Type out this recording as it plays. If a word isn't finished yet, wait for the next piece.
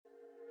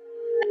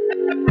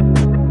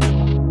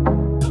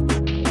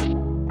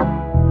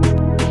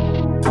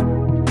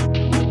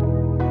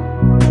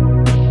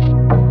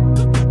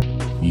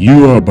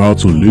You are about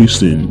to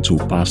listen to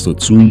Pastor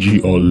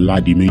Tunji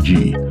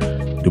Oladimeji,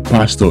 the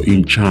pastor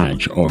in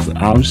charge of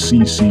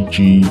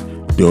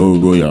RCCG The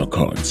Royal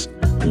Court.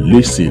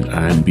 Listen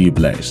and be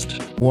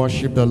blessed.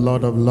 Worship the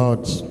Lord of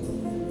Lords.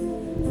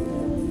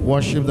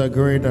 Worship the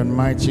great and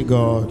mighty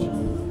God.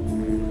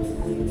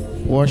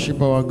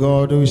 Worship our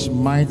God who is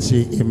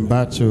mighty in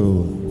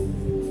battle.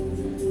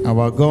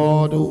 Our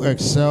God who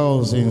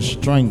excels in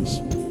strength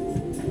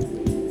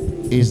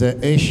is the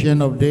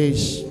Ancient of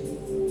Days.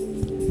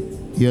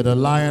 You're the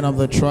Lion of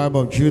the tribe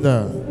of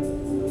Judah.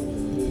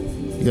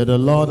 You're the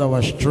Lord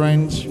our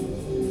strength.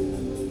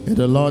 You're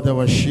the Lord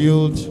our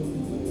shield.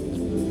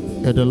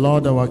 You're the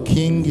Lord our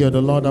King. You're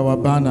the Lord our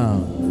banner.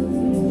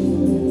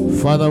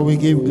 Father, we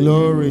give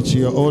glory to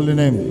your holy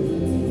name.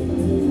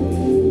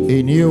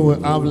 In you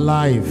we have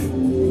life.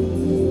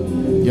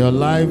 Your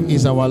life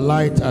is our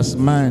light as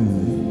man.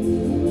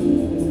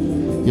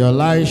 Your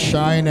light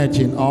shineth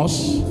in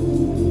us.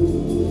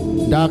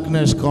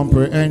 Darkness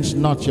comprehends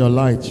not your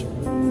light.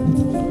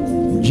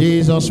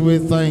 Jesus, we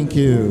thank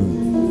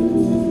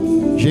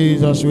you.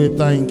 Jesus, we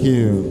thank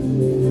you.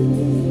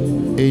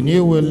 In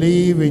you we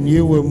live, in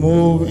you we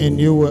move, in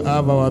you we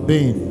have our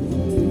being.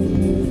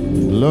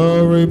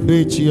 Glory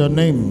be to your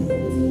name.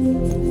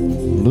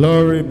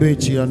 Glory be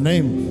to your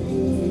name.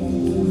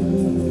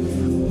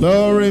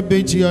 Glory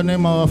be to your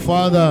name, our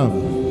Father,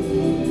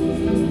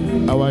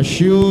 our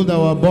shield,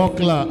 our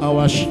buckler,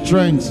 our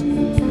strength.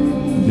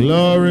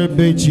 Glory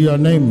be to your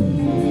name.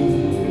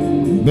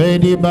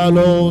 Bedi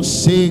balo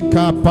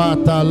sika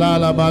pata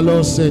lala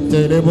balo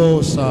sete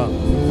lebosa.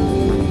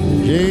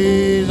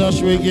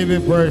 Jesus, we give you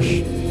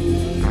praise.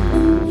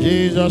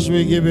 Jesus,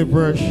 we give you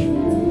praise.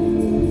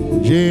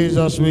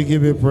 Jesus, we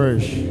give you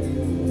praise.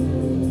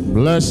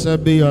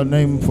 Blessed be your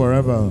name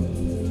forever.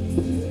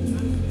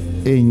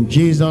 In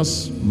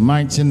Jesus'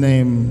 mighty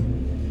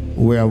name,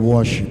 we are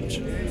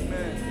worshipped.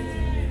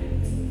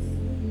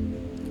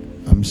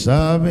 I'm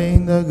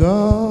serving the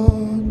God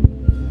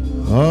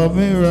of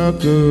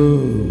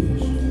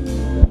miracles.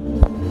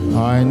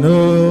 I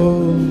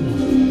know,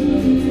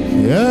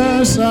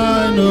 yes,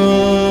 I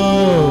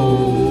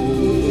know.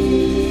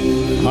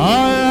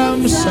 I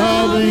am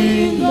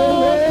serving the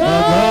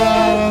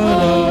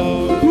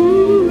God of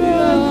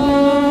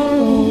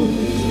miracles.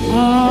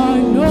 I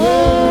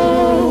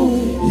know,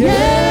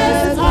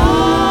 yes,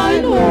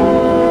 I know.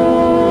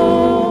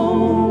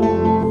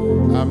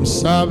 I'm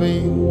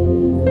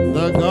serving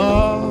the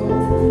God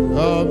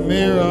of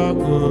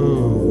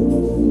miracles.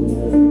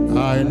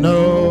 I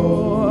know,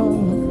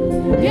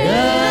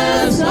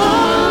 Yes, I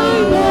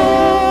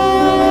know.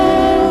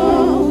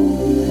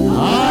 I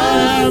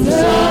am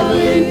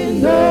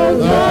serving The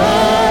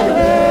God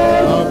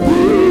of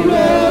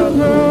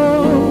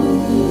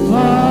miracles. I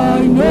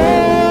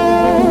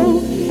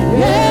know,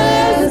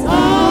 yes, I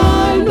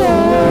know.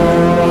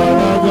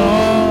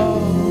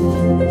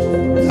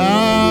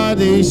 God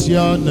is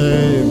your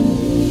name.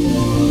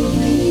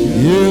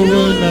 You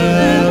will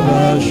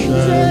never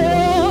share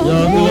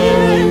your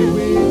glory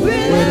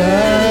with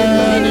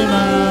any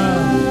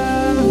man.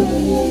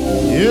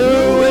 You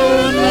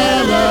will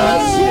never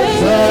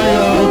share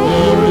your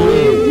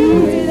glory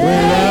with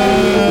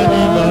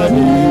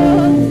anybody.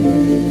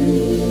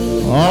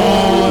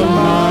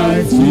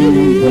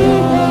 Almighty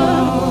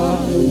God,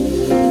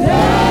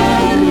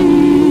 That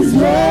is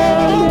your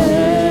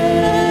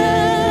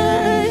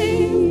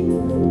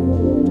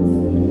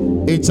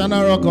name.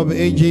 Eternal Rock of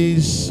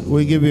Ages,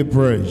 we give you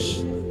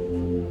praise.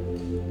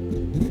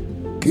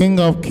 King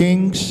of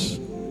Kings,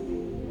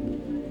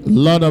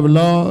 Lord of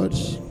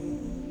Lords,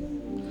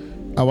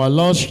 our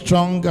Lord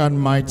strong and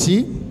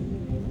mighty,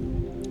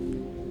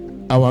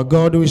 our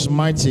God who is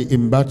mighty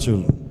in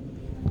battle,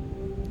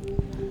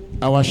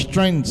 our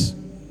strength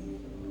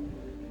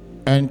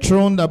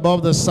enthroned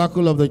above the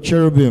circle of the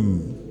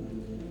cherubim.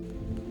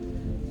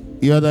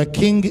 You are the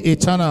King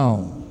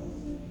eternal.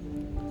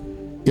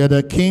 You're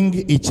the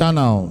King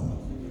eternal.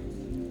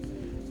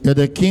 You're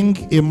the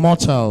King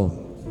immortal.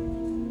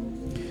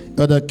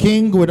 You're the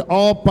King with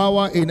all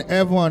power in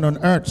heaven and on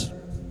earth.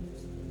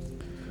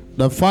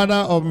 The Father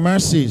of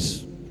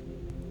mercies.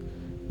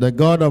 The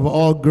God of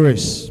all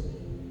grace.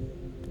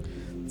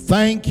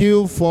 Thank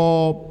you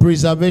for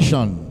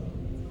preservation.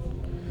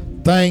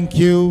 Thank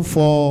you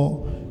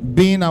for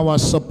being our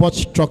support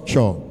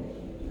structure.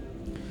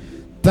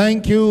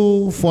 Thank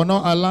you for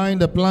not allowing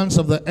the plans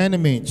of the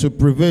enemy to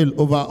prevail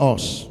over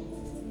us.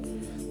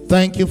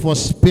 Thank you for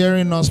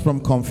sparing us from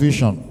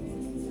confusion.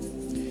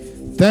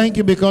 Thank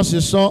you because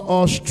you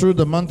saw us through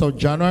the month of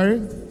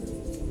January.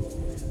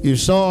 You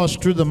saw us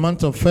through the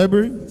month of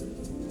February.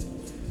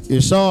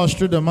 You saw us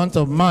through the month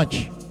of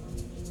March.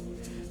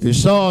 You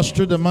saw us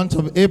through the month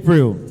of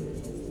April.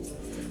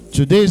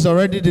 Today is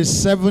already the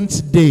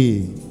 7th day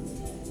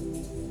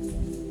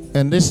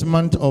in this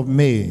month of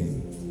May.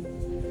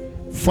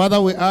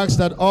 Father, we ask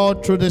that all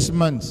through this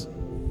month,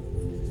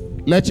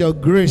 let your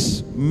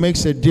grace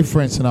make a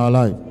difference in our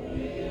life.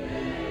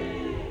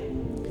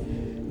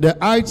 The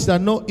heights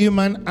that no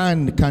human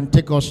hand can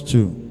take us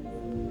to,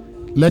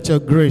 let your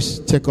grace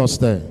take us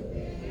there.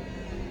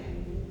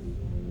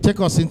 take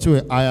us into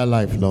a higher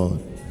life, Lord.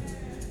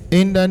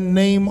 In the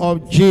name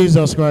of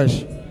Jesus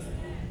Christ.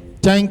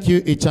 Thank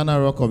you, eternal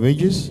rock of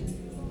ages.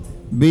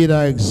 Be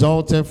thou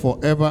exalted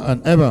forever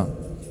and ever.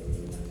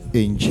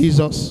 In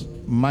Jesus'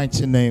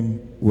 mighty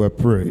name we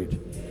prayed.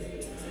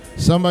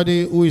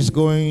 Somebody who is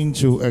going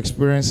to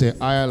experience a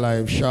higher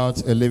life,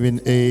 shout a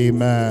living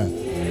amen.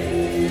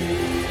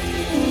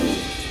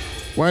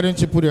 Why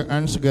don't you put your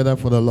hands together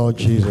for the Lord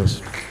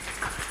Jesus?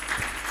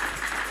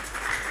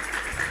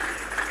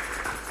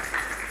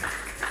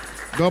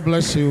 God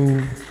bless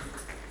you.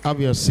 Have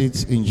your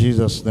seats in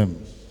Jesus'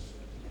 name.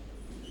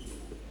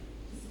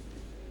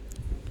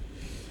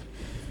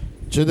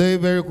 Today,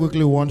 very quickly,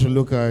 we want to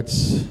look at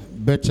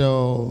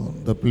Bethel,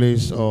 the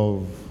place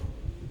of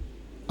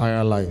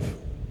higher life.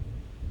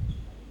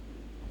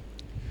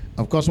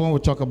 Of course, when we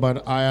talk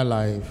about higher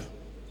life,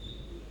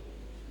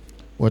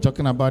 we're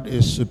talking about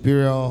a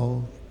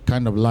superior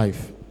kind of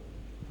life.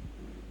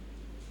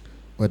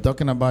 We're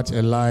talking about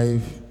a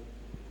life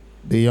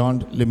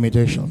beyond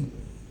limitation.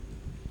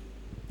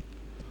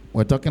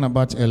 We're talking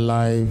about a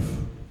life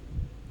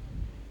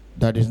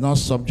that is not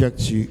subject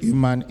to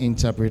human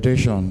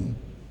interpretation,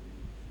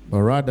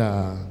 but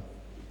rather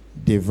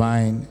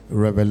divine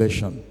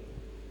revelation.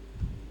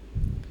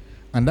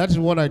 And that is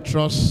what I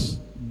trust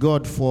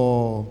God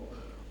for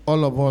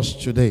all of us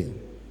today.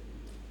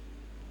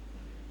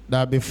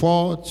 That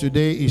before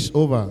today is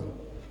over,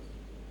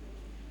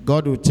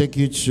 God will take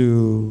you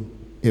to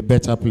a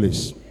better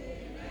place.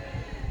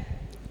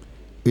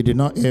 You did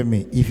not hear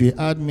me. If you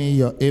heard me,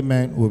 your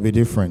amen will be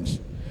different.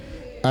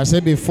 I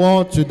said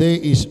before today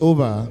is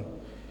over,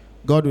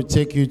 God will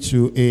take you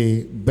to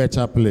a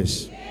better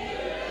place.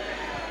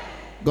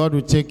 God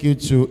will take you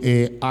to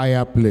a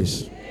higher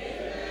place.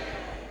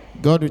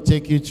 God will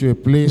take you to a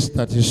place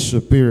that is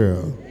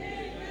superior,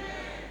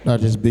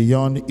 that is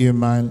beyond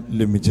human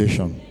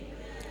limitation.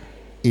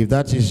 If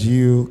that is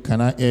you, can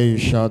I hear you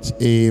shout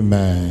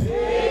amen?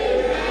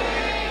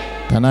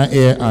 Can I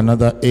hear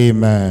another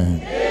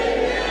amen?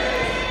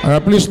 All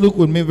right, please look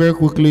with me very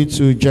quickly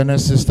to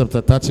Genesis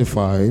chapter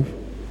 35.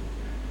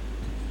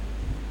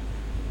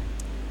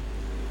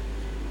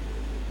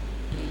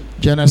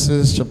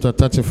 Genesis chapter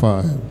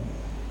 35.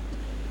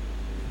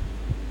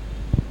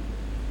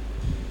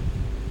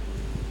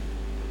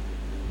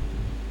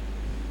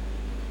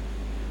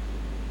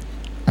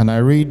 And I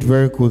read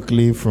very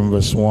quickly from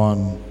verse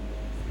 1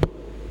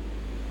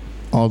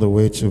 all the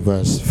way to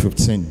verse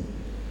 15.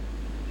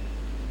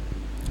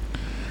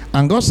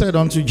 And God said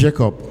unto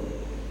Jacob,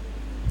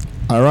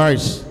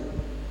 Arise,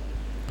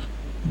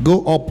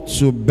 go up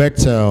to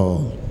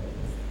Bethel,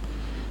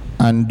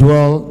 and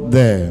dwell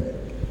there,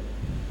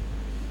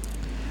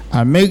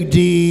 and make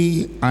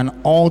thee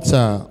an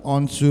altar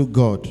unto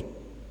God,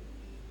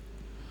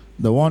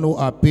 the one who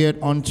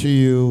appeared unto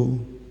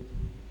you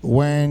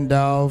when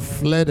thou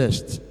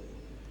fleddest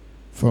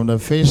from the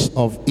face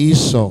of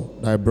Esau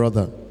thy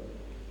brother.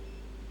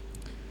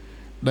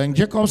 Then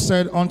Jacob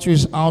said unto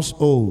his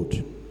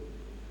household,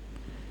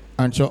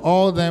 and to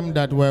all them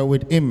that were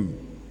with him,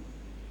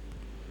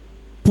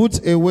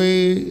 Put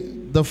away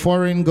the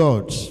foreign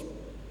gods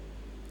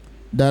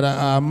that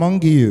are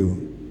among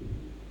you,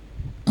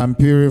 and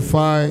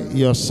purify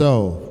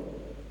yourself.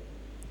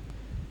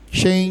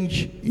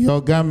 Change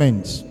your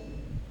garments,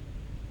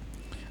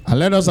 and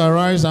let us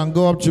arise and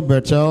go up to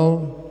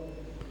Bethel,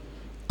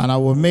 and I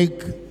will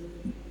make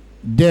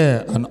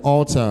there an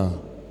altar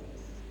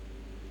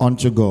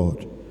unto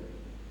God,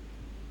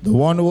 the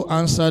one who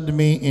answered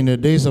me in the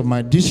days of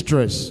my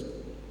distress,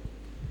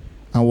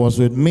 and was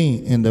with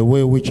me in the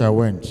way which I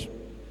went.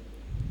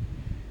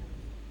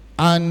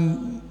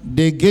 And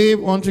they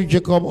gave unto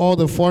Jacob all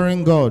the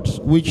foreign gods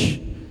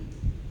which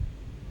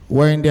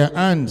were in their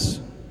hands,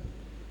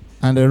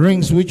 and the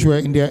rings which were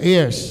in their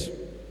ears.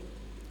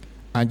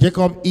 And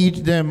Jacob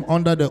hid them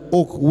under the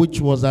oak which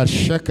was at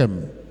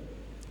Shechem.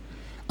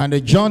 And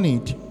they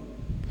journeyed,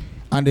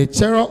 and the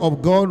terror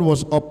of God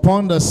was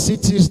upon the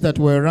cities that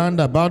were round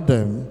about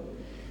them,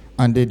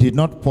 and they did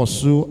not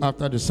pursue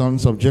after the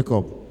sons of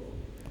Jacob.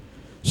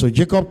 So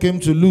Jacob came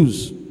to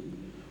Luz,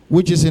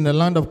 which is in the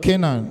land of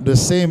Canaan. The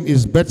same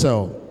is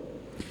Bethel,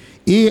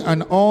 he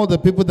and all the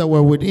people that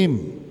were with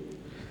him.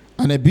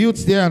 And they built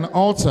there an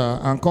altar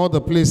and called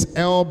the place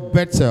El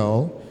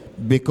Bethel,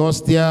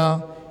 because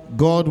there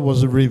God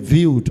was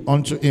revealed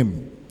unto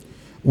him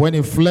when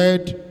he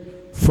fled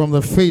from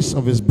the face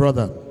of his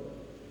brother.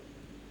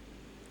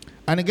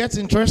 And it gets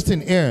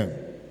interesting here.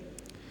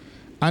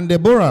 And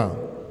Deborah,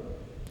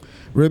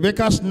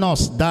 Rebekah's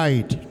nurse,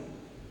 died,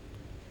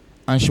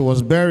 and she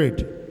was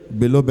buried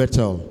below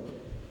Bethel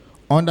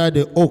under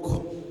the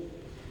oak,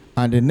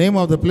 and the name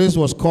of the place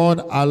was called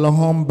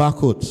Alohom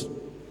Bakut.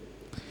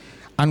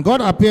 And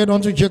God appeared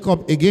unto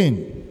Jacob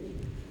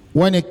again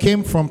when he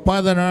came from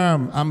Padan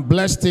Aram, and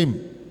blessed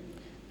him.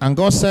 And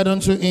God said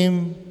unto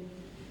him,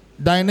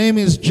 Thy name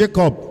is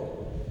Jacob,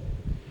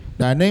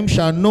 thy name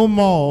shall no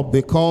more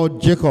be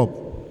called Jacob,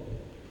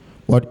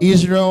 but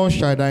Israel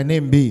shall thy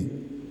name be.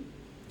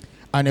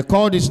 And he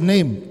called his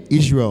name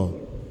Israel.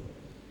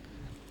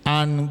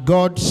 And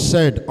God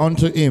said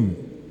unto him,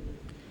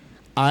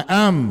 I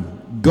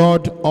am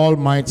God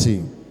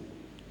Almighty.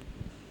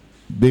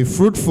 Be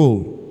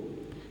fruitful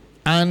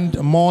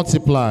and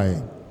multiply.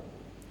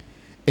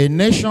 A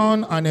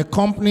nation and a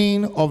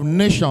company of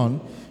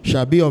nations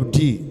shall be of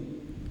thee,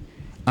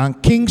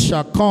 and kings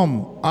shall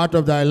come out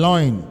of thy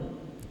loin.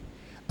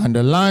 And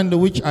the land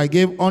which I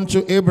gave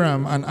unto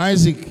Abraham and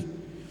Isaac,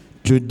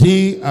 to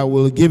thee I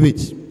will give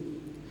it,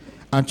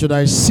 and to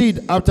thy seed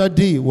after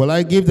thee will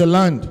I give the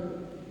land.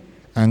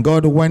 And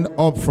God went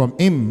up from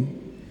him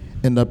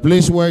in the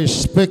place where he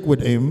spake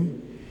with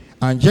him.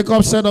 And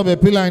Jacob set up a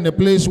pillar in the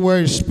place where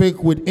he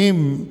spake with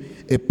him,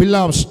 a pillar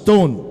of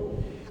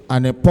stone.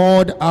 And he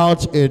poured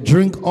out a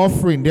drink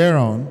offering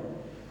thereon,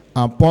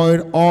 and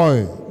poured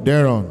oil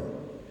thereon.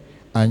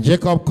 And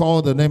Jacob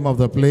called the name of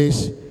the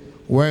place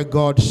where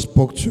God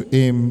spoke to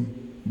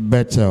him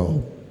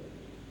Bethel.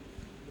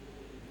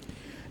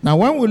 Now,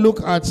 when we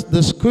look at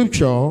the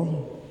scripture,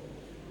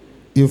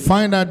 you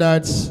find out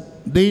that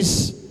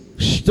this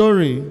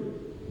story,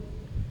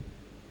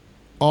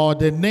 or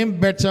the name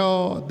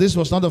Bethel, this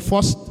was not the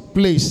first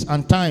place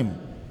and time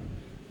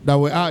that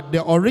we are.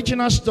 The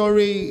original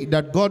story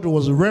that God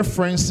was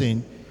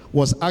referencing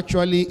was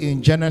actually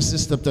in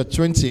Genesis chapter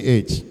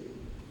 28.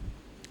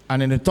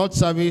 And in the third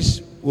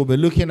service, we'll be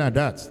looking at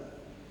that.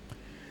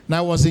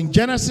 Now, it was in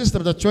Genesis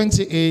chapter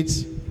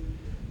 28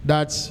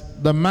 that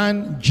the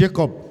man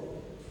Jacob,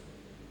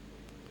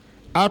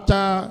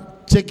 after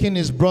taking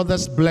his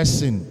brother's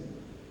blessing,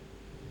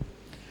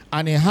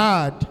 and he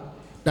heard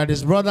that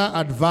his brother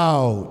had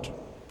vowed,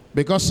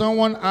 because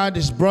someone heard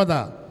his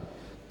brother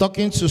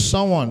talking to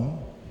someone,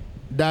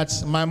 that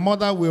my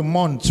mother will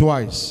mourn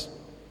twice.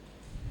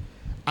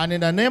 And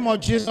in the name of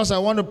Jesus, I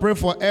want to pray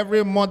for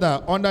every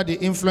mother under the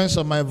influence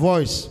of my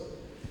voice.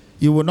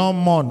 You will not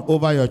mourn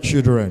over your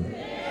children.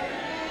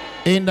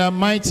 In the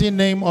mighty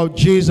name of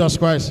Jesus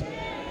Christ.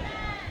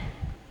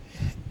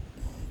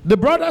 The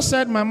brother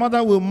said, my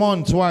mother will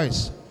mourn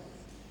twice.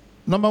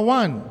 Number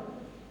one,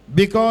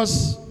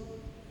 because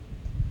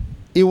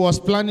he was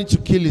planning to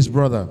kill his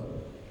brother.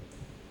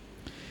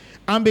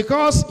 And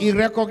because he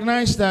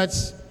recognized that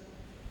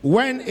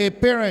when a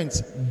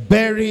parent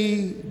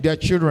bury their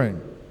children,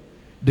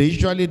 they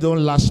usually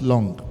don't last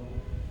long.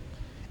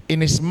 In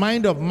his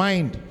mind,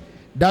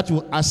 that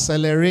will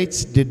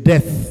accelerate the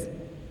death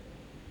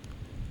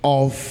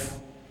of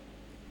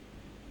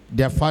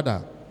their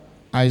father,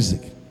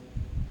 Isaac.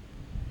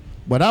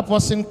 But that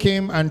person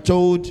came and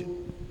told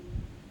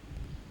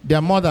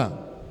their mother,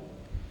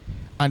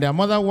 and their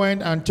mother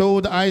went and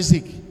told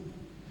Isaac,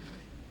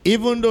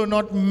 even though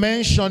not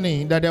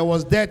mentioning that there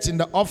was death in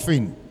the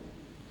offering,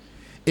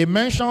 he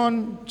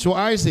mentioned to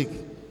Isaac,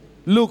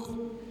 look,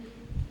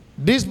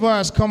 this boy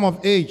has come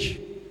of age.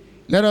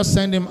 Let us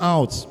send him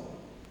out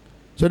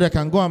so they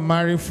can go and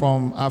marry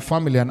from our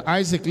family. And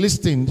Isaac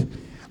listened,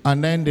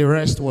 and then the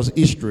rest was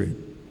history.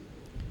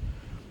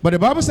 But the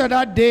Bible said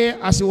that day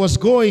as he was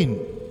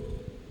going,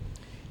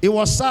 he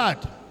was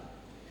sad.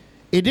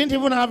 He didn't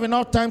even have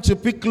enough time to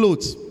pick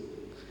clothes.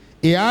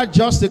 He had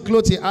just the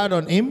clothes he had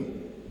on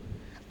him,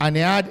 and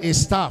he had a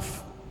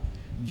staff,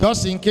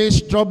 just in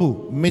case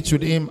trouble meets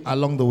with him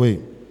along the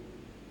way.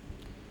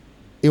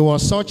 He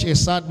was such a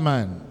sad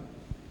man.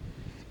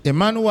 A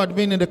man who had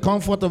been in the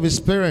comfort of his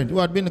parents, who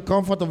had been in the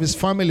comfort of his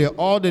family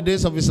all the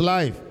days of his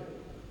life.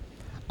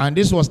 And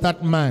this was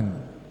that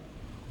man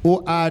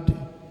who had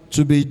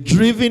to be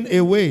driven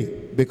away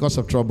because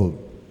of trouble.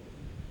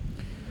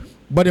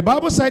 But the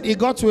Bible said he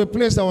got to a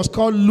place that was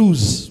called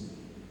Luz.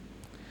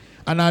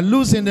 And at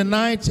Luz in the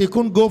night, he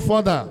couldn't go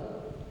further.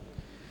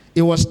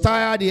 He was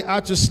tired, he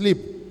had to sleep.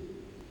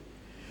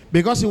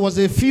 Because he was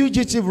a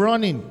fugitive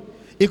running,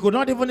 he could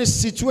not even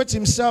situate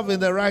himself in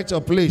the right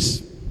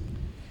place.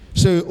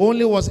 So he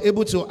only was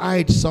able to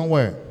hide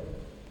somewhere.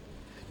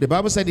 The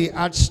Bible said he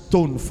had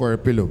stone for a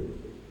pillow.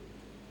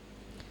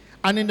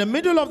 And in the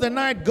middle of the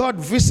night, God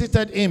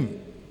visited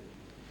him.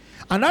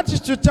 And that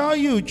is to tell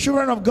you,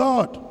 children of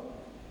God,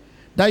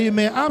 that you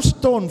may have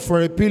stone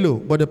for a pillow,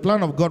 but the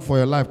plan of God for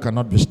your life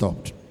cannot be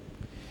stopped.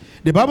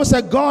 The Bible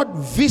said God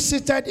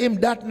visited him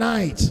that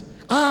night.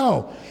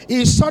 How?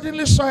 He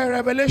suddenly saw a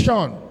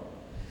revelation.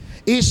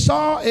 He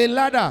saw a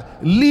ladder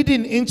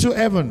leading into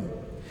heaven.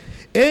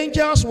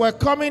 Angels were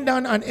coming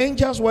down and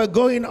angels were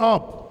going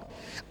up.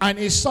 And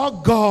he saw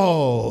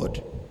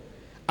God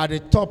at the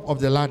top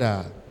of the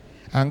ladder.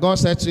 And God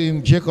said to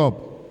him, Jacob.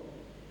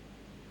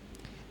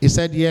 He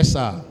said, yes,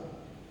 sir.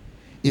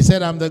 He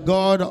said, I'm the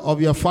God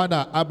of your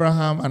father,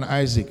 Abraham and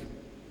Isaac.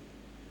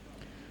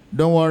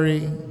 Don't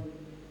worry,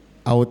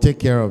 I will take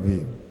care of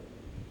you.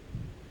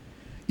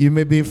 You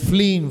may be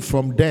fleeing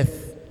from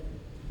death,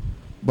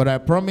 but I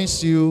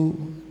promise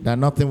you that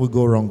nothing will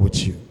go wrong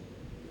with you.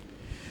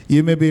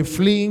 You may be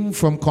fleeing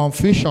from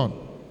confusion,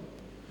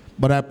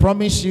 but I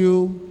promise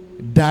you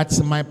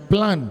that my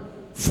plan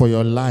for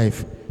your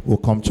life will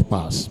come to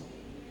pass.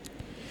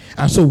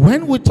 And so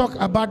when we talk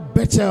about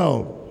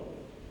Bethel,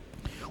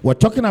 we're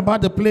talking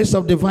about the place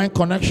of divine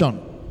connection.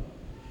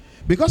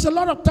 Because a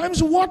lot of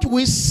times what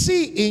we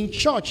see in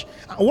church,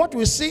 what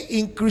we see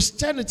in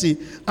Christianity,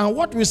 and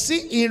what we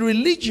see in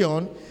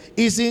religion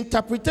is the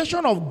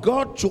interpretation of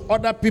God to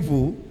other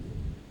people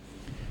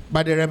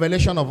by the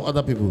revelation of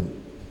other people.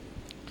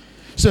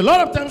 So a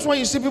lot of times when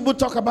you see people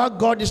talk about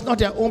God, it's not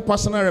their own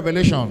personal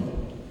revelation.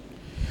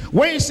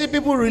 When you see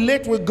people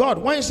relate with God,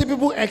 when you see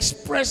people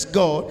express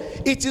God,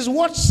 it is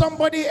what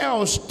somebody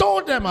else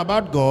told them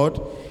about God.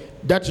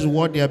 That is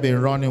what they have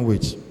been running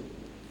with.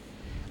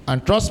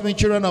 And trust me,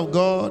 children of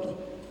God,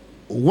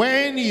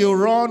 when you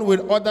run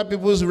with other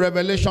people's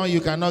revelation,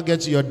 you cannot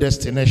get to your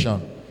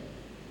destination.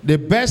 The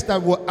best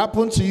that will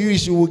happen to you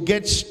is you will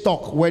get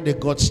stuck where they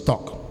got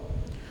stuck.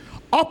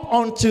 Up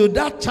until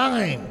that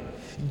time,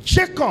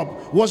 Jacob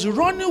was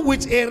running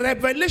with a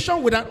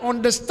revelation, with an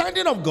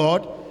understanding of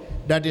God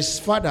that his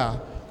father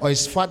or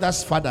his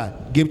father's father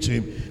gave to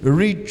him.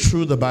 Read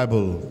through the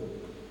Bible.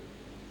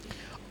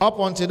 Up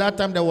until that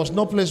time, there was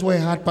no place where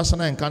he had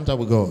personal encounter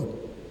with God.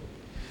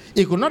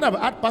 He could not have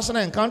had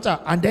personal encounter,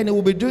 and then he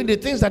would be doing the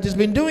things that he's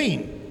been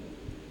doing.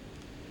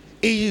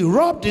 He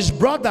robbed his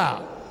brother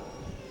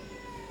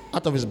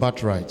out of his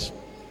birthright.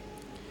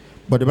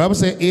 But the Bible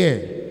says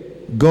here,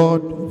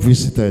 God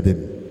visited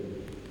him.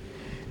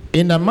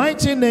 In the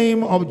mighty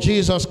name of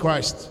Jesus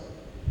Christ,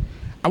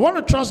 I want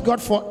to trust God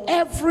for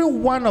every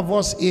one of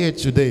us here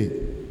today,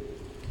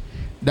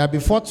 that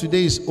before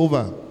today is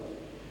over,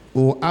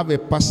 we will have a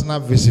personal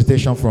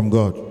visitation from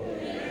God.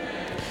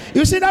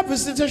 You see, that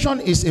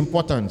visitation is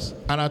important,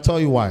 and I'll tell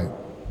you why.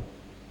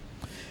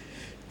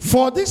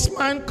 For this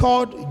man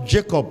called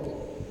Jacob,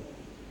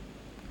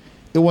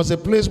 it was a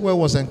place where he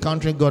was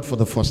encountering God for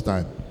the first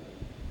time.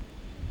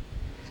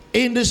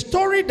 In the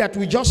story that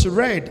we just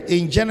read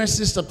in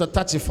Genesis chapter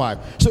 35,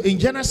 so in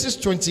Genesis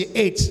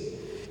 28,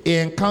 he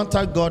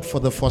encountered God for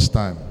the first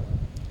time.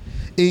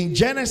 In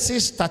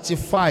Genesis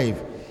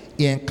 35,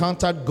 he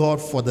encountered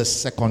God for the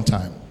second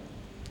time.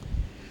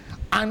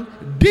 And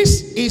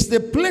this is the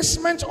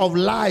placement of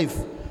life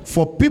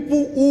for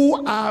people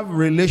who have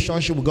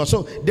relationship with God.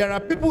 So there are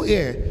people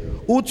here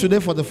who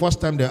today for the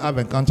first time they have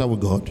encounter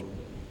with God.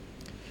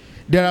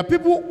 There are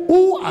people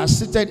who are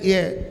seated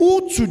here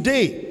who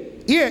today,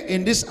 here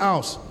in this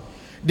house,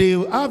 they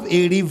have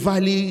a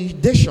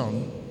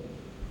revalidation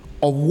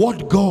of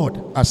what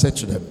God has said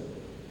to them.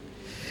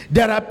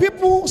 There are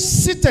people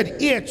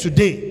seated here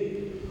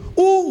today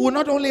who will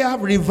not only have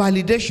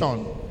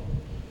revalidation,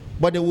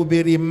 but they will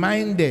be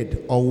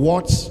reminded of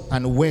what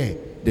and where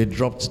they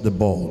dropped the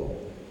ball.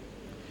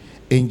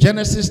 In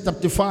Genesis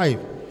 35,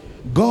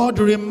 God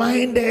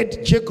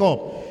reminded Jacob,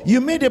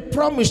 you made a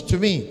promise to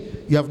me.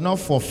 You have not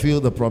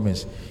fulfilled the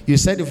promise. You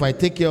said, if I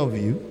take care of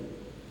you,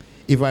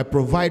 if I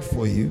provide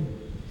for you,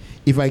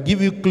 if I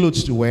give you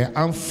clothes to wear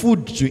and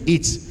food to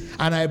eat,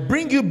 and I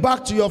bring you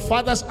back to your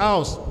father's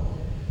house,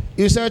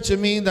 you said to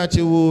me that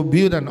you will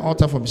build an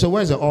altar for me. So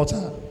where's the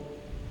altar?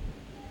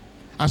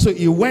 And so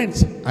he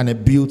went and he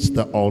built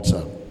the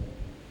altar.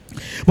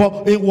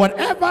 But in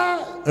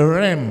whatever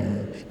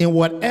realm, in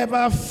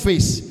whatever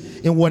phase,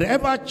 in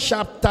whatever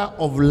chapter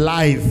of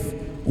life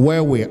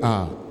where we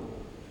are,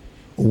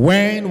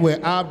 when we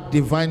have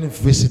divine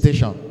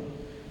visitation,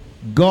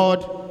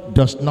 God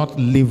does not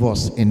leave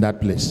us in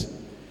that place.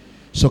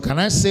 So can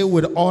I say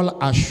with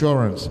all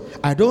assurance,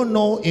 I don't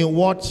know in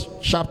what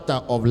chapter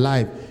of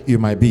life you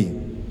might be,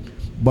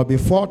 but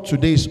before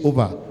today is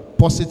over,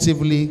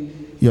 positively,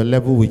 your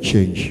level will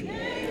change.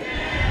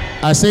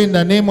 I say in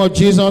the name of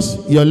Jesus,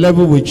 your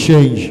level will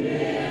change.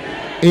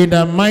 In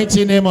the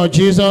mighty name of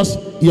Jesus,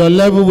 your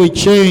level will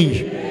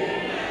change.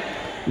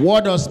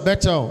 What does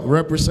Bethel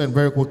represent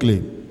very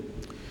quickly?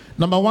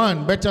 Number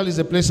one, Bethel is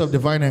a place of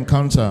divine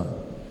encounter.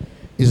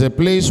 It's a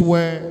place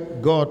where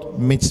God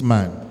meets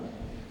man.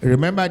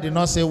 Remember, I did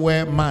not say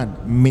where man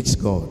meets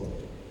God.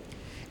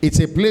 It's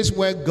a place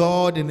where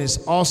God in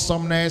his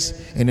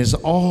awesomeness, in his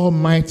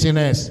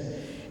almightiness,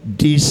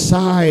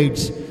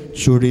 decides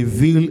to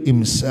reveal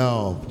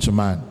himself to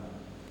man.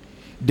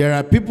 There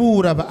are people who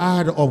would have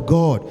heard of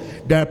God.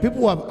 There are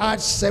people who have heard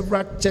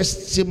several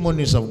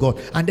testimonies of God.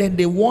 And then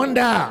they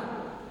wonder.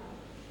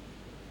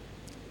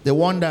 They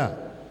wonder,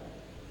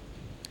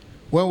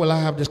 where will I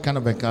have this kind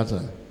of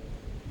encounter?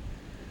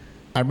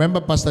 I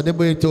remember Pastor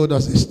Deboye told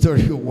us a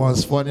story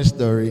once, funny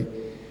story.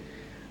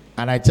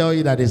 And I tell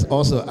you that it's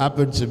also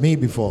happened to me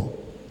before.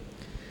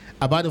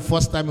 About the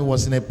first time he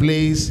was in a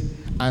place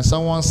and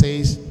someone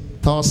says,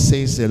 thus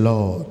says the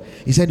Lord.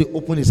 He said he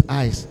opened his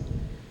eyes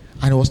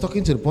and he was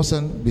talking to the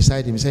person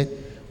beside him. He said,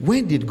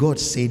 when did God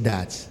say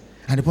that?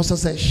 And the person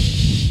said,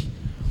 shh,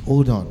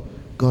 hold on,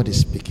 God is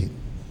speaking.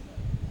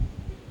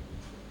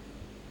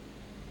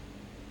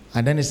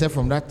 And then he said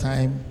from that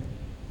time,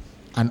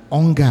 an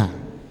hunger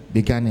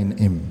began in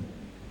him.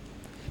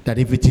 That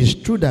if it is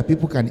true that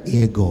people can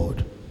hear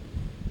God,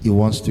 he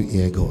wants to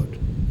hear God.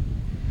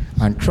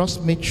 And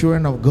trust me,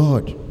 children of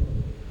God,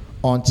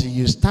 until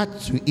you start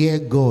to hear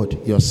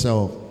God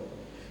yourself,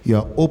 you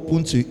are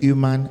open to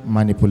human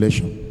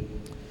manipulation.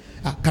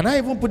 Can I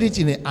even put it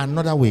in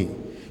another way?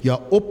 You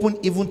are open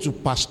even to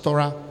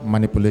pastoral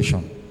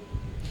manipulation.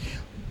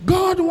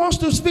 God wants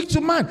to speak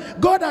to man.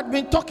 God had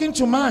been talking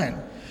to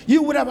man.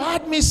 You would have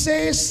heard me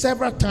say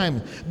several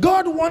times,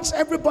 God wants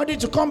everybody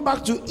to come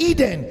back to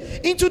Eden,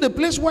 into the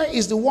place where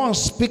He's the one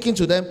speaking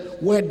to them,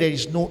 where there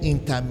is no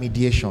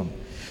intermediation.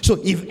 So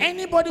if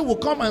anybody will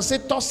come and say,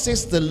 thus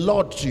says the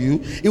Lord to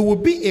you, it will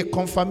be a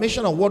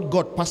confirmation of what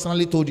God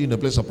personally told you in the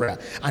place of prayer.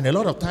 And a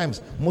lot of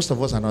times, most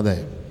of us are not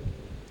there.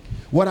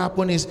 What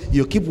happened is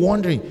you keep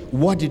wondering,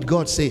 what did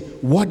God say?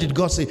 What did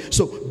God say?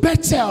 So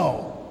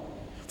Bethel,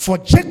 for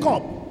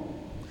Jacob,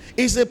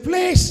 is a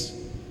place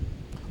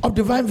of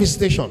divine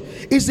visitation.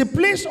 It's a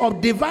place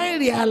of divine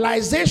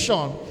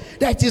realization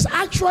that is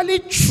actually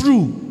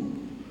true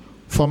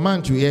for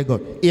man to hear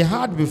God. He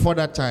had before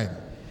that time.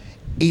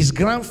 His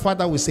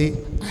grandfather will say,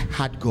 I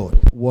had God,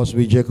 was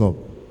with Jacob.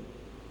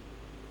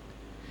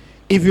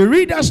 If you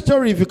read that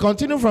story, if you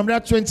continue from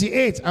that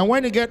 28, and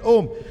when you get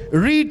home,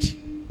 read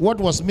what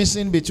was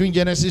missing between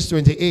Genesis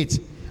 28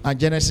 and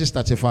Genesis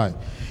 35.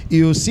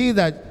 You'll see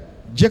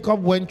that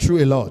Jacob went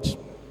through a lot.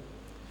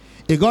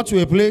 He got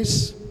to a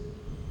place,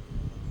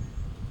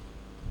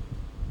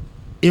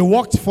 he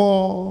worked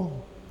for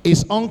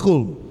his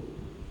uncle.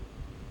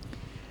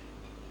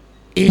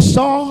 He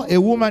saw a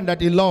woman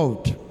that he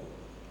loved.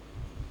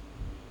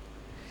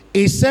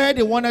 He said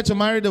he wanted to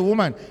marry the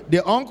woman.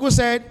 The uncle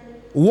said,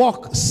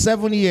 work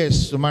 7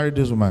 years to marry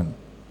this woman.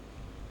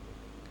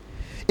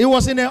 He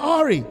was in a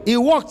hurry. He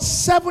worked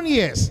 7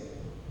 years.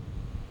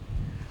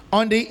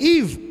 On the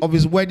eve of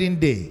his wedding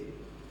day,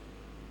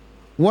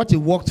 what he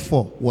worked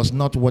for was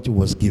not what he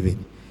was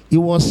given. He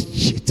was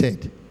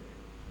cheated.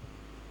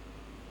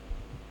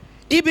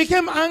 He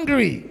became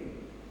angry.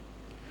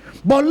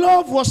 But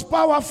love was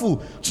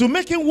powerful to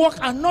make him work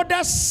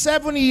another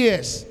 7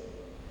 years.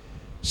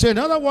 So in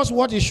other words,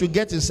 what he should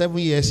get in 7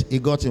 years, he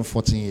got in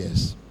 14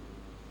 years.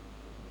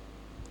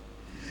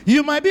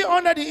 You might be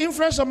under the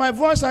influence of my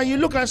voice and you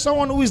look like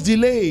someone who is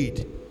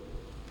delayed.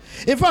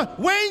 In fact,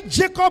 when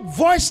Jacob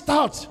voiced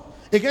out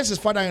against his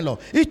father-in-law,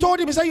 he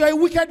told him, he said, you are a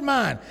wicked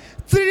man.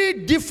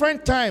 3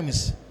 different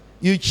times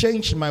you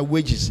changed my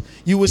wages.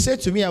 You will say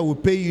to me, I will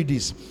pay you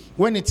this.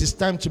 When it is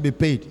time to be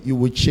paid, you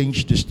will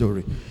change the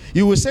story.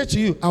 You will say to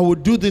you, I will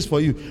do this for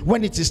you.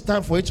 When it is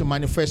time for it to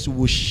manifest, you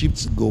will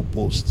shift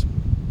goalpost.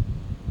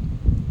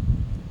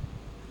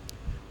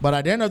 But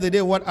at the end of the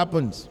day, what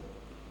happens?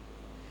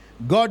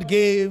 God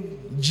gave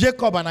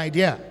Jacob an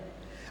idea,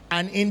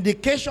 an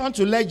indication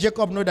to let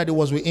Jacob know that it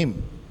was with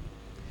him.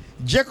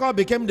 Jacob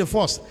became the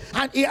first.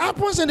 And it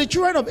happens in the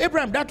children of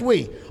Abraham that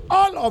way.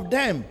 All of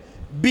them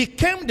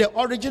became the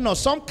origin of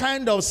some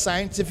kind of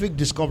scientific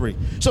discovery.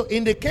 So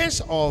in the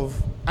case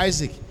of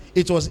Isaac,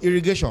 it was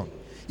irrigation.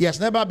 He has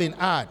never been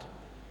hard.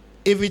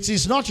 If it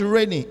is not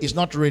raining, it's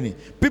not raining.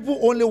 People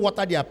only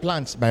water their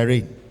plants by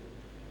rain.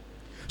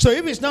 So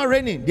if it's not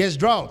raining, there's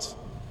drought.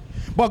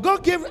 But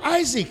God gave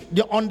Isaac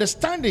the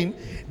understanding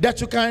that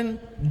you can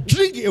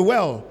dig a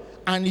well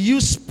and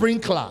use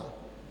sprinkler.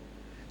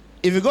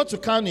 If you go to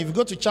Kanu, if you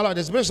go to Chalawa,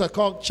 there's a place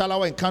called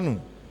Chalawa in Kanu.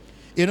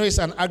 You know, it's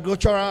an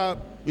agricultural,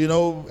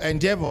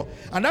 endeavor.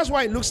 And that's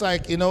why it looks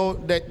like,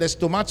 there's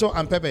tomato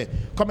and pepper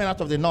coming out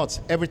of the north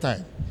every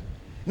time.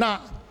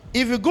 Now,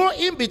 if you go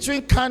in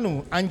between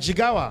Kanu and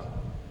Jigawa,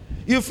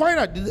 you find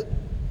out,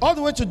 all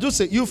the way to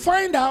Dutse, you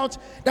find out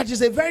that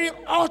it's a very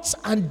hot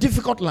and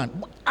difficult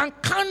land. And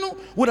Kanu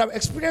would have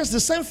experienced the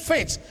same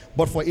fate,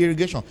 but for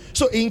irrigation.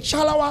 So in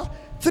Chalawa,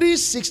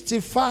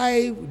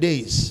 365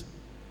 days,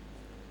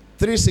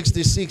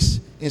 366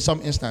 in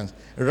some instance,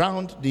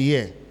 around the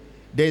year,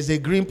 there's a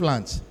green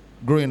plant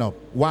growing up.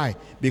 Why?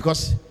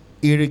 Because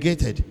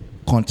irrigated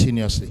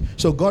continuously.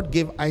 So God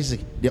gave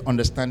Isaac the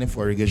understanding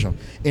for irrigation.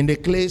 In the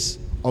case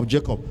of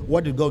Jacob,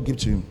 what did God give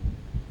to him?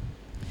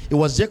 It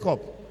was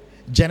Jacob.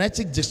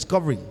 Genetic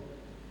discovery.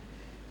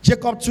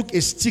 Jacob took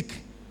a stick.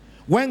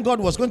 When God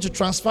was going to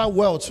transfer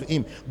wealth to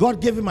him,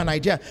 God gave him an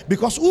idea.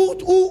 Because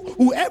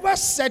whoever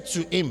said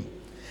to him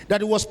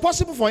that it was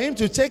possible for him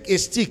to take a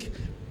stick,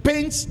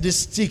 paint the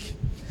stick,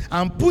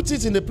 and put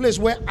it in the place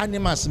where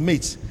animals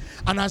mate.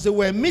 And as they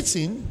were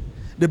meeting,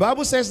 the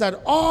Bible says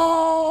that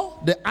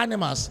all the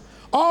animals,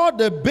 all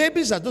the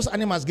babies that those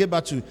animals gave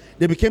birth to,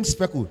 they became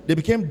speckled, they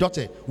became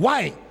dotted.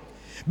 Why?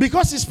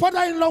 Because his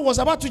father-in-law was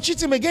about to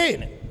cheat him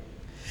again.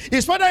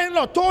 His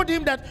father-in-law told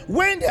him that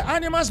when the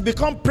animals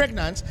become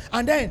pregnant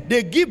and then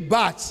they give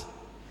birth,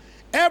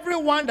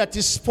 everyone that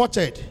is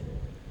spotted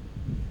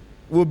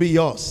will be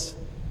yours.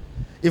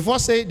 If I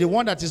say the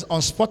one that is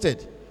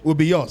unspotted will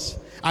be yours.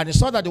 And he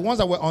saw that the ones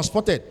that were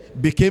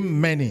unspotted became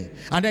many.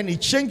 And then he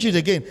changed it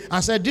again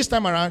and said, this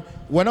time around,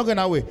 we're not going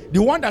that way.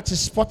 The one that is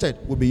spotted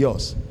will be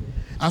yours.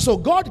 And so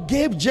God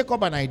gave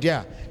Jacob an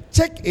idea.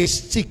 Take a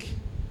stick,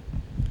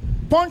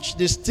 punch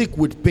the stick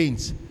with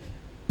paint,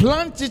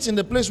 plant it in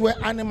the place where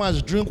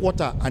animals drink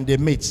water and they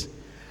mate.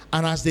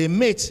 And as they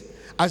mate,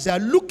 as they are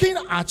looking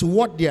at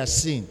what they are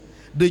seeing,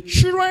 the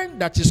children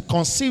that is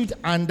conceived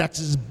and that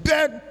is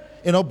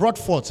brought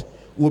forth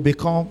will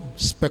become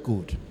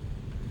speckled.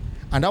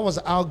 And that was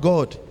how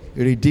God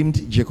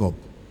redeemed Jacob.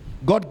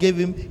 God gave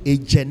him a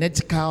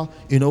genetical,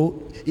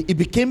 it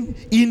became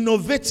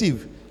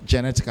innovative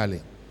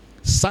genetically.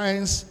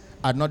 Science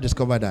had not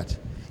discovered that.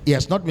 It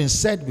has not been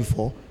said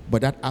before,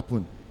 but that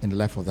happened in the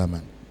life of that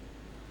man.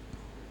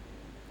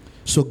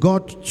 So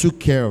God took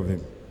care of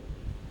him.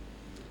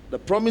 The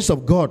promise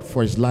of God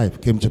for his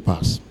life came to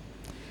pass.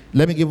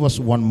 Let me give us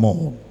one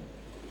more,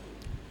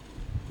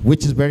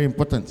 which is very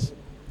important.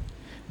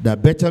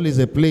 That Bethel is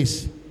a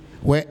place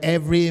where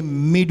every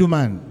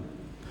middleman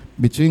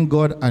between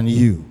God and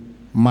you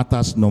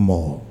matters no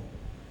more.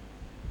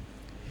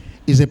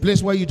 It's a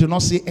place where you do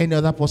not see any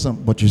other person,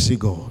 but you see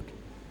God.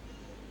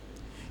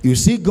 You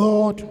see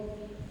God,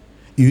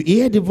 you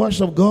hear the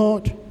voice of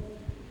God,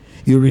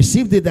 you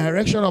receive the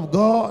direction of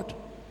God,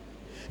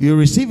 you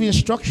receive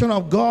instruction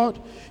of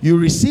God, you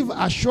receive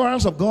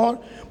assurance of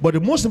God. But the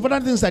most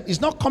important thing is that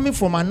it's not coming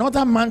from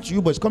another man to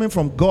you, but it's coming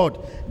from God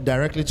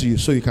directly to you,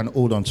 so you can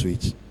hold on to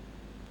it.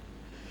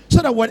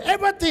 So that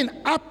whatever thing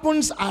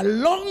happens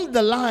along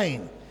the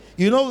line,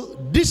 you know,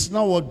 this is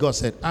not what God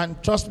said.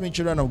 And trust me,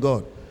 children of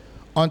God,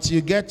 until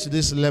you get to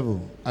this level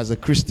as a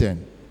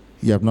Christian,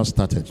 you have not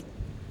started.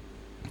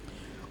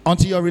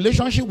 Until your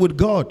relationship with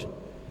God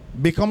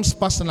becomes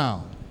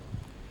personal,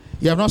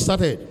 you have not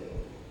started.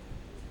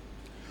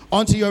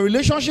 Until your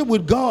relationship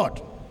with God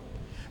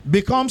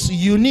becomes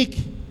unique,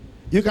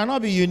 you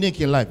cannot be unique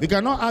in life. You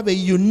cannot have a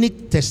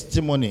unique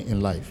testimony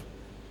in life.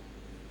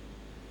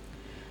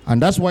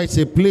 And that's why it's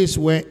a place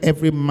where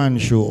every man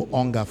should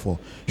hunger for.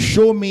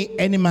 Show me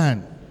any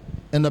man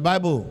in the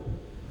Bible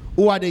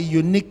who had a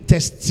unique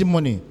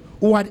testimony,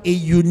 who had a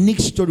unique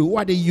story, who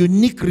had a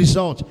unique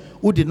result,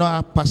 who did not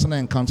have personal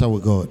encounter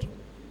with God.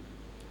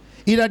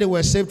 Either they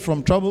were saved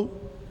from trouble,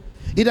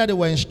 either they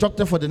were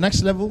instructed for the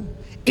next level.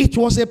 It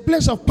was a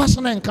place of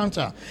personal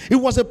encounter. It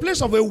was a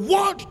place of a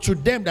word to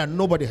them that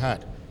nobody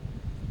had.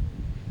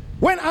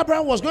 When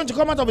Abraham was going to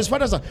come out of his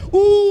father's house,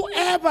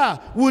 whoever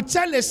would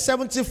tell a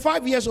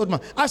 75 years old man,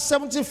 at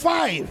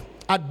 75,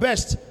 at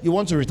best, you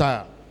want to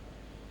retire.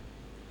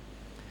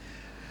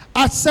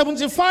 At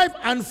 75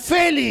 and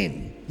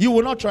failing, you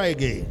will not try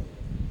again.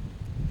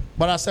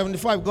 But at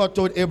 75, God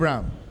told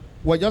Abraham,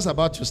 we're just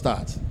about to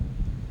start.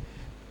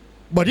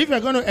 But if you're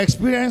going to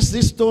experience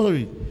this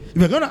story, if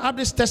you're going to have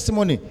this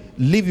testimony,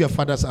 leave your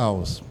father's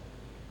house.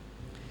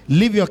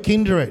 Leave your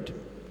kindred.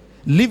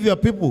 Leave your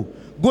people.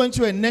 Go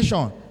into a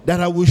nation that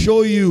I will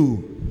show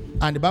you.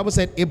 And the Bible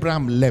said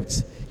Abraham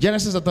left.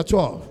 Genesis chapter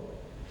 12.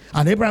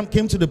 And Abraham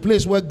came to the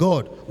place where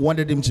God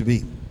wanted him to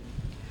be.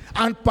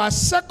 And per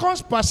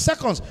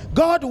seconds,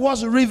 God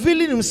was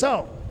revealing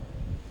himself.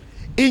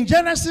 In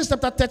Genesis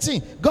chapter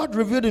 13, God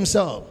revealed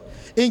himself.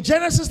 In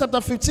Genesis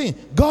chapter 15,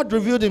 God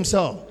revealed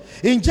himself.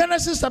 In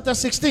Genesis chapter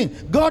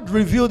 16, God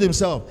revealed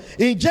himself.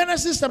 In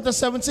Genesis chapter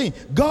 17,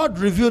 God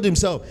revealed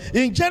himself.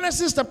 In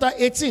Genesis chapter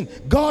 18,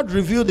 God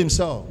revealed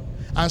himself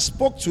and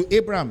spoke to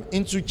Abraham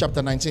into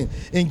chapter 19.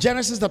 In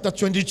Genesis chapter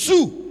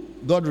 22,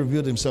 God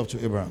revealed himself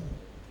to Abraham.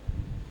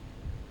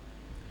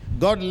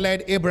 God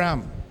led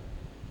Abraham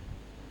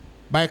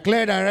by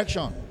clear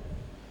direction.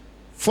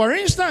 For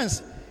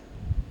instance,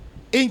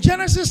 in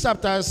Genesis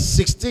chapter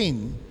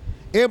 16,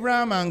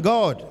 Abraham and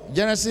God,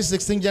 Genesis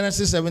 16,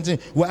 Genesis 17,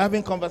 were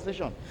having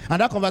conversation.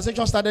 And that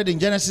conversation started in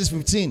Genesis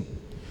 15.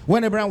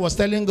 When Abraham was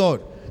telling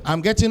God,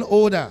 I'm getting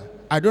older,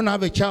 I don't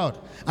have a child.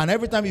 And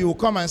every time you will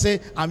come and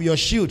say, I'm your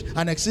shield,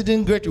 an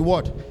exceeding great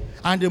reward.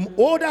 And the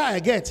older I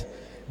get,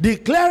 the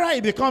clearer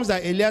it becomes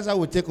that Eliezer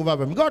will take over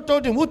from him. God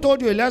told him, who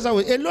told you Eliezer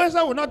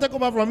will not take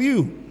over from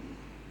you?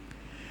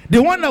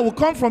 The one that will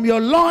come from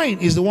your loin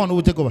is the one who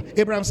will take over.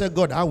 Abraham said,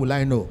 God, how will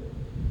I know?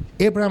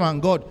 Abraham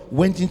and God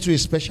went into a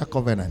special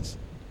covenant.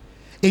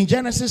 In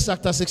Genesis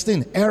chapter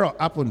 16, error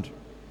happened.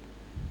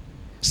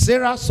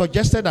 Sarah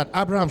suggested that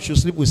Abraham should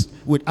sleep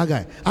with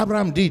Hagar.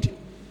 Abraham did.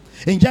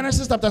 In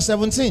Genesis chapter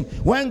 17,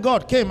 when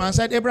God came and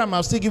said, Abraham,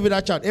 I'll still give you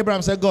that child.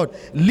 Abraham said, God,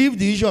 leave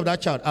the issue of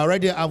that child. I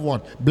already have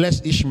one.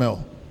 Bless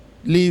Ishmael.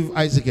 Leave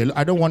Isaac.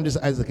 I don't want this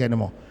Isaac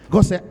anymore.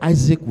 God said,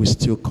 Isaac will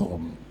still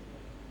come.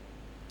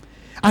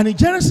 And in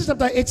Genesis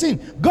chapter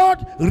 18,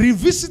 God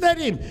revisited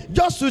him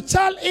just to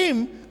tell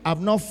him,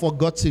 I've not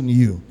forgotten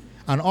you.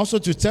 And also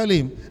to tell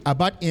him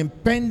about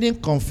impending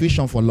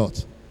confusion for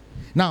Lot.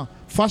 Now,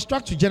 fast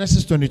track to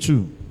Genesis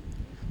 22.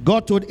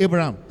 God told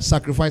Abraham,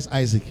 sacrifice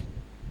Isaac.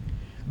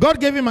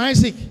 God gave him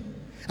Isaac.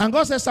 And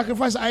God said,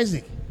 sacrifice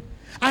Isaac.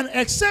 And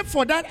except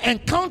for that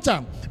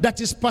encounter that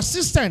is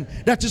persistent,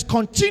 that is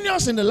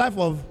continuous in the life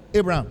of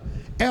Abraham,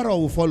 error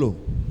will follow.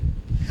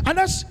 And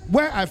that's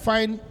where I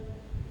find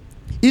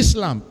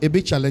Islam a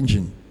bit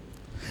challenging.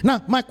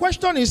 Now, my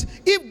question is,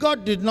 if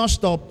God did not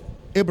stop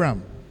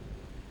Abraham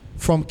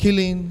from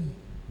killing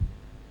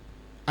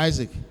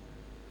Isaac,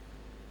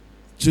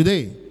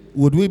 today,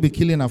 would we be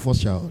killing our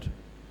first child?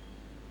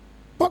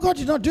 But God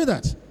did not do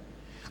that.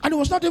 And it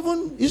was not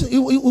even,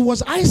 it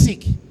was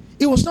Isaac.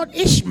 It was not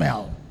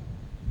Ishmael.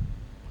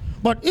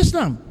 But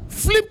Islam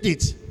flipped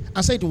it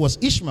and said it was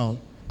Ishmael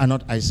and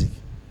not Isaac.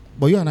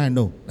 But you and I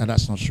know that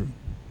that's not true.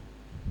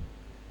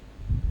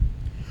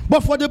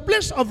 But for the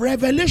place of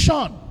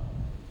revelation,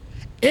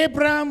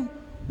 Abraham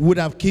would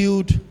have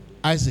killed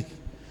Isaac.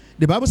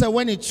 The Bible said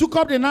when he took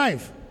up the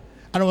knife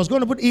And I was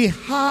going to put, he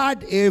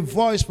heard a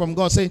voice from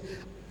God say,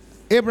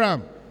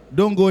 Abraham,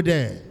 don't go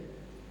there.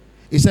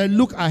 He said,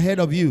 look ahead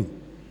of you.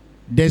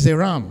 There's a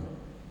ram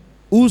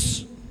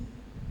whose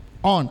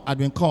horn had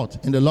been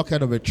caught in the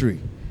lockhead of a tree.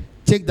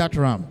 Take that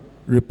ram,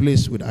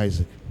 replace with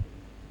Isaac.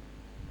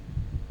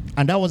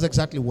 And that was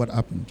exactly what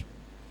happened.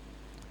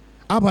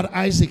 How about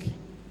Isaac?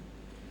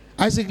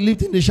 Isaac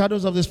lived in the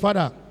shadows of his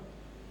father.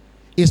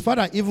 His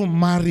father even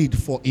married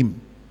for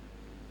him.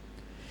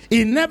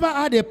 He never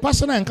had a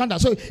personal encounter.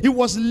 So he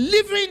was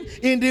living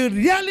in the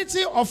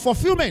reality of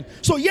fulfillment.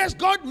 So yes,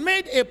 God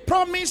made a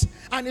promise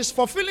and is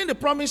fulfilling the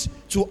promise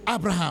to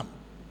Abraham.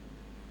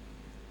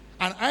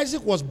 And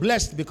Isaac was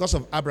blessed because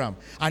of Abraham.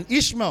 And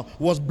Ishmael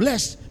was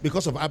blessed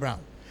because of Abraham.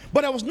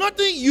 But there was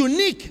nothing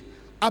unique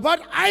about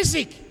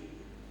Isaac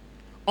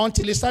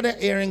until he started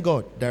hearing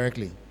God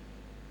directly.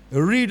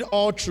 Read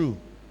all through.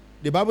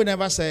 The Bible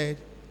never said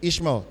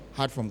Ishmael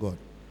heard from God.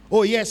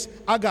 Oh yes,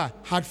 Agar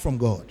heard from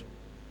God.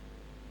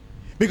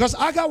 Because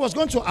Agar was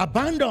going to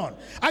abandon.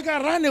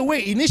 Agar ran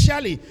away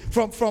initially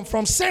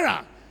from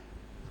Sarah.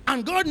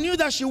 And God knew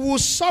that she would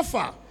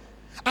suffer.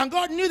 And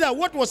God knew that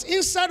what was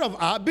inside of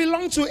her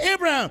belonged to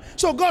Abraham.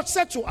 So God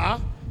said to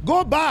her,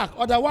 go back,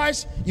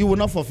 otherwise you will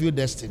not fulfill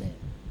destiny.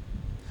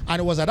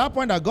 And it was at that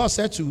point that God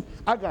said to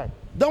Agar,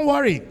 don't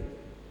worry.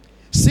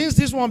 Since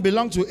this one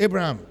belonged to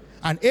Abraham,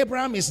 and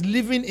Abraham is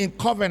living in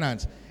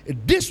covenant,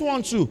 this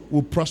one too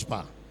will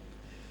prosper.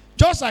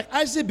 Just like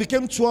Isaac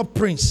became 12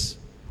 princes,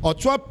 or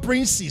 12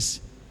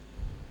 princes,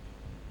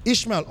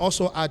 Ishmael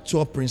also had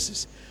 12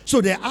 princes.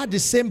 So they had the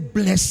same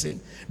blessing.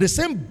 The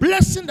same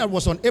blessing that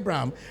was on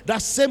Abraham,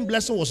 that same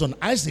blessing was on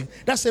Isaac,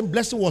 that same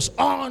blessing was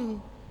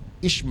on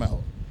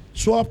Ishmael.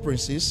 12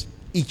 princes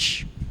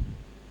each.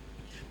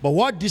 But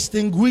what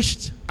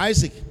distinguished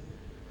Isaac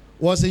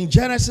was in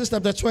Genesis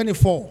chapter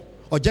 24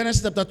 or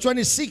Genesis chapter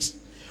 26,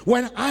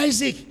 when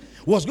Isaac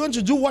was going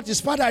to do what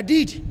his father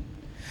did.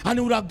 And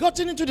he would have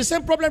gotten into the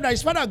same problem that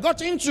his father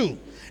got into.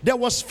 There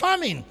was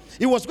famine.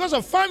 It was because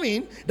of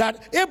famine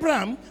that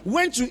Abraham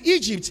went to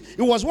Egypt.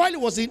 It was while he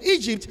was in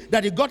Egypt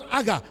that he got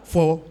Agar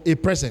for a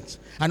present.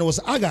 And it was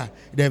Agar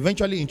they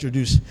eventually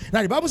introduced.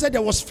 Now the Bible said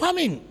there was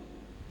famine.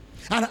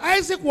 And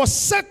Isaac was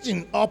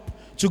setting up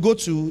to go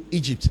to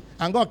Egypt.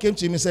 And God came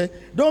to him and said,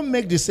 don't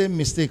make the same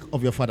mistake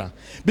of your father.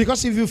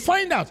 Because if you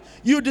find out,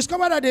 you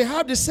discover that they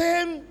have the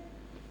same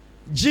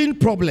gene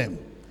problem.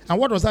 And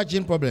what was that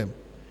gene problem?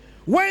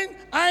 When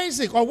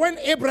Isaac or when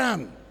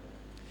Abraham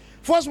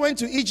first went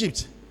to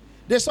Egypt,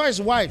 they saw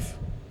his wife.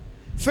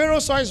 Pharaoh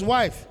saw his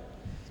wife.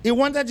 He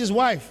wanted his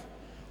wife.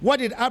 What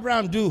did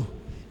Abraham do?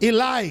 He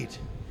lied.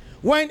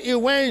 When he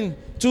went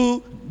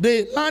to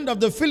the land of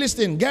the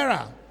Philistine,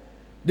 Gerar,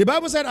 the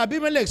Bible said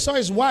Abimelech saw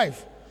his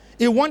wife.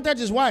 He wanted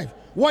his wife.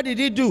 What did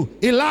he do?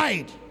 He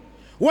lied.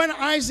 When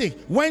Isaac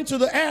went to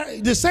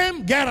the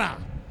same Gerar,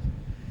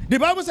 the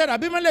Bible said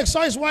Abimelech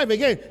saw his wife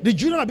again. The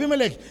children of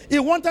Abimelech, he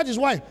wanted his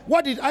wife.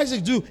 What did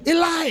Isaac do? He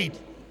lied.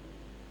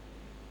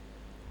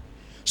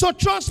 So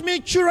trust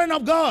me, children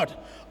of God,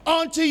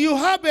 until you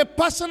have a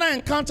personal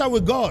encounter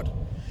with God,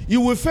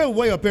 you will fail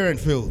where your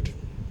parents failed.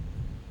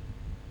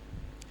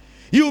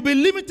 You will be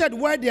limited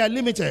where they are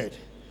limited.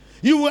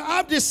 You will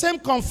have the same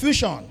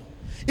confusion.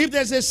 If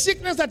there's a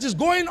sickness that is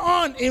going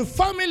on in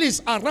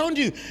families around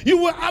you, you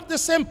will have the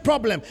same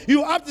problem.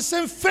 You have the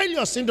same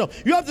failure syndrome.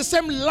 You have the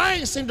same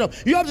lying syndrome.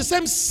 You have the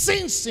same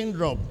sin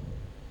syndrome.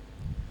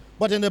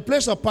 But in the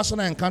place of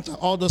personal encounter,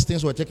 all those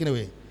things were taken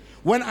away.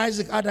 When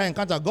Isaac had that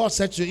encounter, God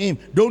said to him,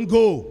 don't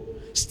go.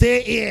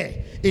 Stay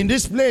here. In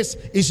this place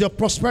is your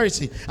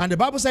prosperity. And the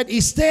Bible said he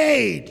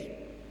stayed.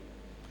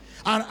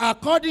 And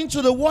according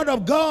to the word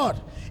of God,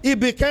 he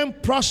became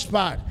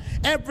prospered.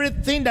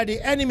 Everything that the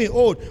enemy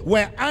owed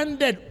were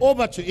handed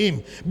over to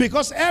him.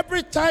 Because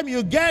every time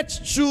you get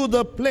to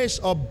the place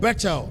of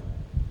Bethel,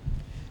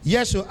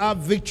 yes, you have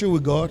victory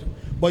with God,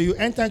 but you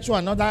enter into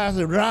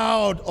another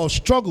round of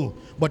struggle.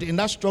 But in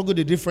that struggle,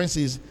 the difference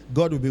is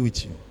God will be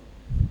with you.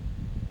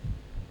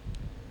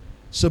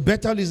 So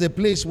Bethel is a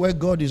place where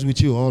God is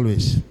with you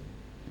always.